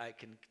I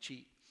can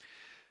cheat.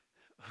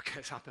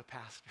 Because I'm the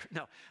pastor.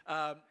 No.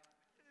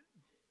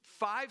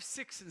 5,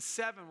 6, and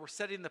 7, we're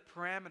setting the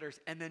parameters,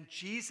 and then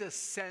Jesus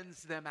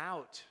sends them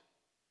out.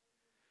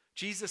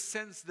 Jesus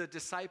sends the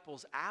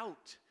disciples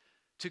out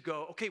to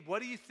go, okay,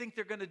 what do you think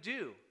they're going to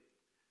do?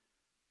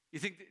 You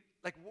think...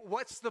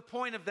 what's the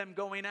point of them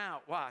going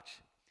out? Watch.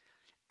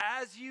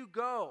 As you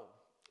go,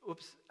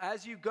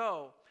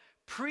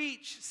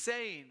 preach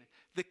saying,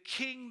 the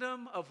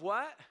kingdom of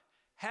what?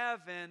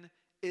 Heaven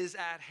is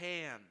at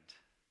hand.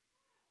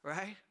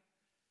 Right?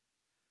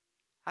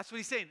 That's what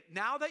he's saying.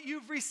 Now that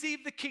you've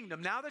received the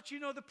kingdom, now that you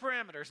know the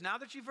parameters, now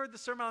that you've heard the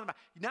Sermon on the Mount,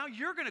 now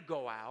you're going to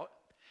go out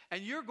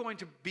and you're going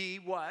to be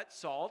what?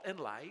 Salt and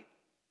light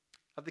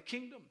of the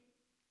kingdom.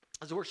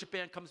 As the worship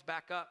band comes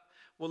back up,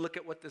 we'll look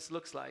at what this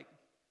looks like.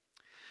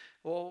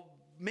 Well,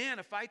 man,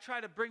 if I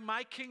try to bring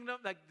my kingdom,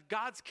 like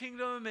God's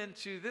kingdom,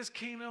 into this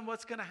kingdom,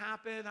 what's going to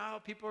happen? Oh,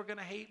 people are going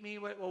to hate me.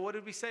 Well, what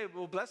did we say?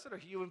 Well, blessed are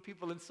you when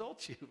people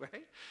insult you,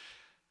 right?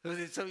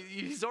 So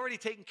he's already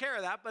taken care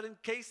of that, but in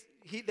case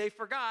they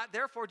forgot,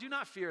 therefore do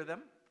not fear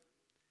them.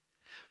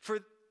 For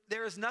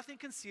there is nothing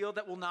concealed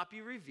that will not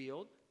be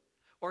revealed,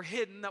 or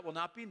hidden that will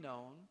not be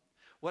known.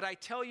 What I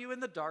tell you in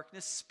the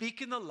darkness,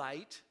 speak in the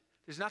light.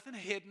 There's nothing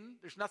hidden.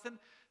 There's nothing.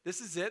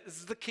 This is it. This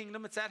is the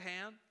kingdom. It's at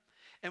hand.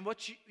 And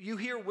what you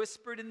hear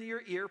whispered in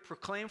your ear,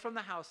 proclaim from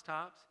the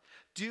housetops.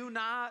 Do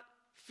not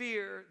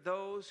fear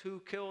those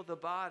who kill the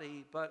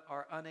body, but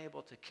are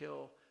unable to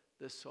kill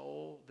the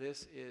soul.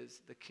 This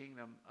is the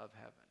kingdom of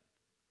heaven.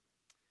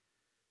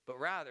 but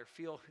rather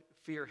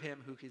fear him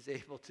who is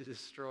able to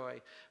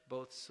destroy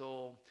both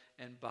soul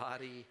and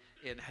body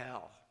in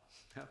hell.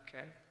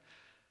 Okay?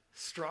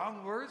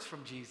 Strong words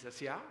from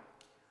Jesus, yeah?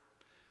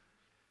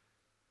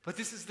 But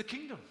this is the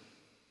kingdom.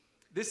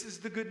 This is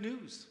the good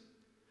news.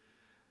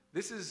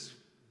 This is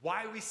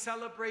why we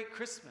celebrate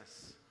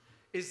Christmas,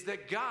 is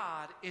that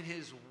God, in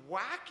his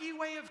wacky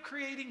way of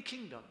creating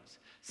kingdoms,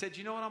 said,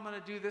 you know what I'm going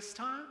to do this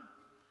time?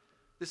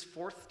 This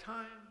fourth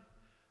time,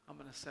 I'm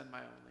going to send my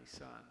only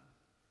son.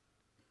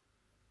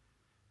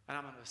 And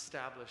I'm going to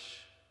establish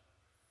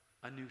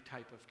a new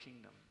type of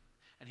kingdom.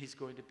 And he's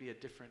going to be a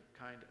different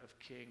kind of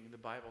king. The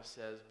Bible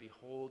says,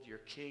 behold, your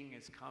king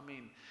is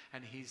coming,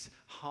 and he's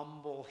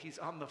humble. He's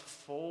on the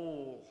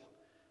foal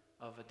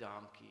of a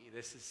donkey.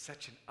 This is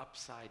such an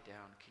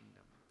upside-down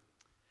kingdom.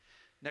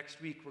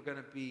 Next week, we're going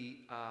to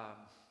be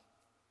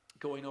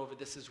going over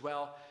this as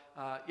well.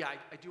 I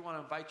do want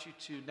to invite you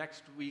to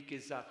next week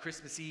is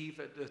Christmas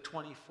Eve, the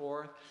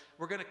 24th.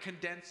 We're going to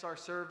condense our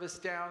service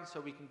down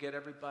so we can get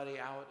everybody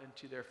out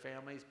into their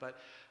families, but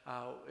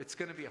it's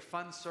going to be a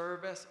fun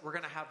service. We're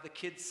going to have the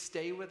kids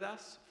stay with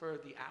us for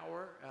the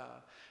hour.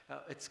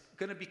 It's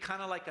going to be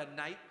kind of like a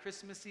night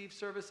Christmas Eve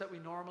service that we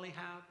normally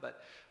have,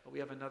 but we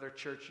have another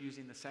church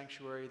using the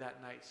sanctuary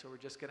that night, so we're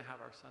just going to have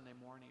our Sunday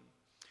morning.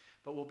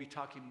 But we'll be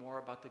talking more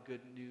about the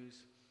good news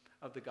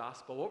of the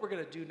gospel. What we're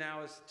going to do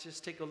now is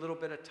just take a little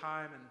bit of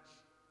time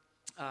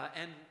and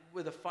end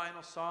with a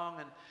final song.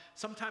 And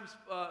sometimes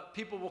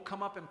people will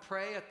come up and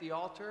pray at the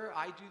altar.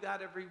 I do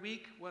that every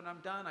week when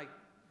I'm done. I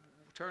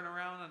turn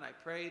around and I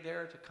pray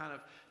there to kind of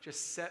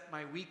just set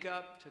my week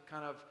up, to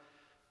kind of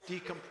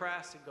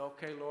decompress and go,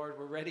 okay, Lord,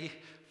 we're ready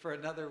for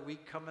another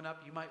week coming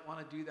up. You might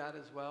want to do that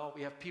as well.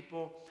 We have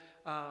people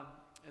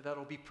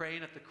that'll be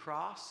praying at the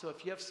cross. So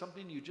if you have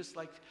something you just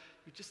like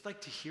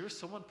to hear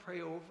someone pray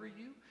over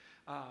you,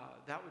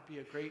 that would be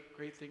a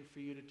great thing for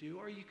you to do.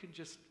 Or you can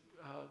just,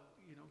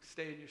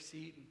 stay in your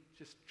seat and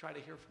just try to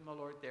hear from the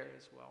Lord there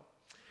as well.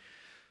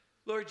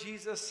 Lord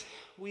Jesus,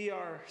 we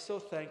are so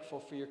thankful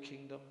for your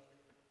kingdom.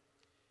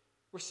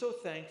 We're so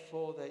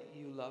thankful that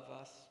you love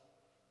us,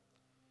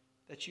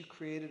 that you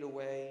created a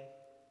way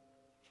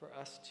for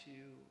us to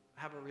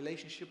have a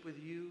relationship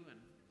with you. And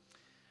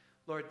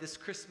Lord, this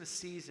Christmas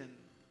season,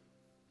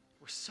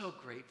 we're so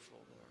grateful,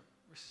 Lord.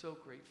 We're so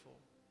grateful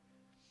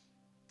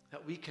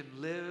that we can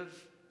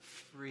live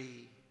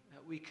free,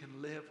 that we can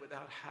live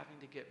without having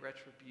to get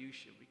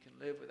retribution. We can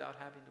live without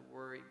having to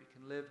worry. We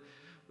can live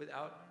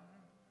without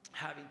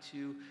having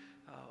to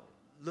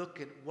look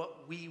at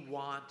what we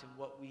want and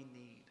what we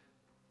need.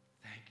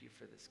 Thank you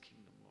for this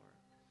kingdom, Lord.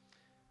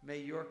 May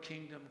your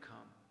kingdom come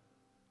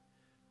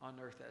on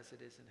earth as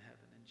it is in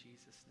heaven. In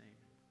Jesus' name.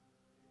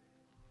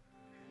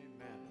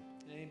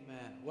 Amen.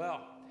 Amen.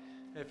 Well,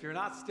 if you're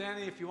not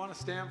standing, if you want to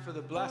stand for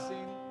the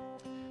blessing,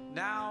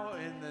 now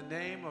in the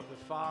name of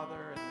the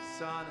Father and the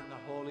Son and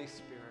the Holy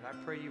Spirit, I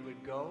pray you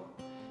would go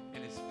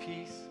in his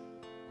peace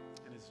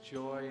and his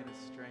joy and his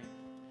strength.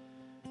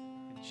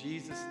 In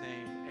Jesus'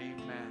 name,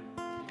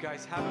 amen. You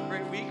guys have a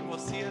great week, and we'll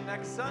see you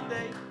next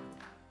Sunday.